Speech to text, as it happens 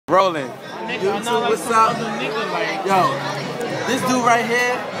Rolling. YouTube, what's up? Yo, this dude right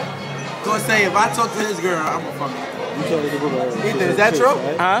here gonna say if I talk to his girl, I'm gonna fuck her. Ethan, is that true?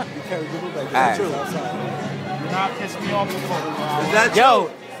 Huh? Is that true? Not piss me off before. Is that true? Yo,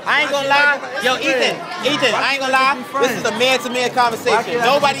 I ain't gonna lie. Yo, Ethan, I ain't gonna lie. This is a man-to-man conversation.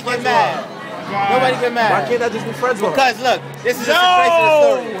 Nobody get mad. Nobody get mad. Why can't I just be friends with her? Because look, this is just the straight to the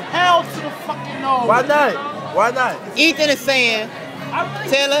story. Hell to the fucking no. Why not? Why not? Ethan is saying,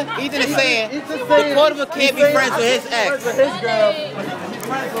 Taylor, Ethan is saying, the Portable can't be friends with his ex.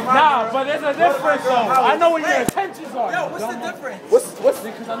 Nah, but there's a difference though. I know what your intentions are. Yo, what's the difference? What's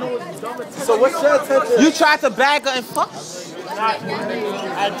because I know what dumb intentions. So what's your intention? You tried to bag her and fuck her.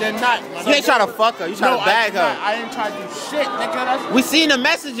 I did not. You ain't trying to fuck her. You trying to bag her. I didn't try to do shit, nigga. We seen the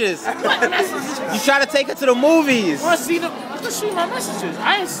messages. What messages? You try to take her to the movies. Wanna see my messages?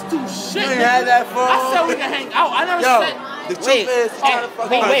 I ain't do shit. You ain't had that phone. I said we can hang out. I never said. The truth is,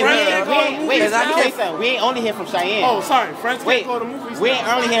 We ain't only hear from Cheyenne. Oh, sorry, friends can't go to movies. We ain't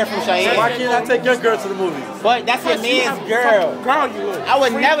only hear from Cheyenne. why can't I take your girl to the movies? But that's your man's girl. Girl, you look. I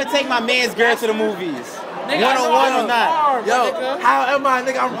would never take my man's girl to the movies. One-on-one or not. Yo, how am I,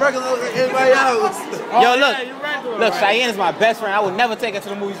 nigga? I'm regular with everybody else. Yo, look, Cheyenne is my best friend. I would never take her to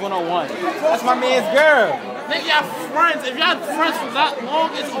the movies one-on-one. That's my man's girl. Nigga, y'all friends. If y'all friends for that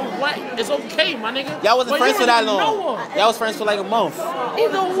long, it's alright. It's okay, my nigga. Y'all wasn't friends for that long. Y'all Y'all was friends for like a month.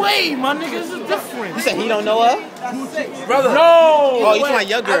 Either way, my nigga, it's different. You said he don't know her? Brother. No. Oh, you talking about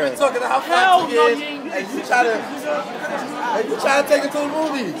your girl? I've been talking to how Hell far no, you is, and you try to take her to the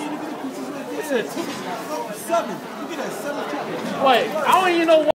movies. Wait, I don't even know what.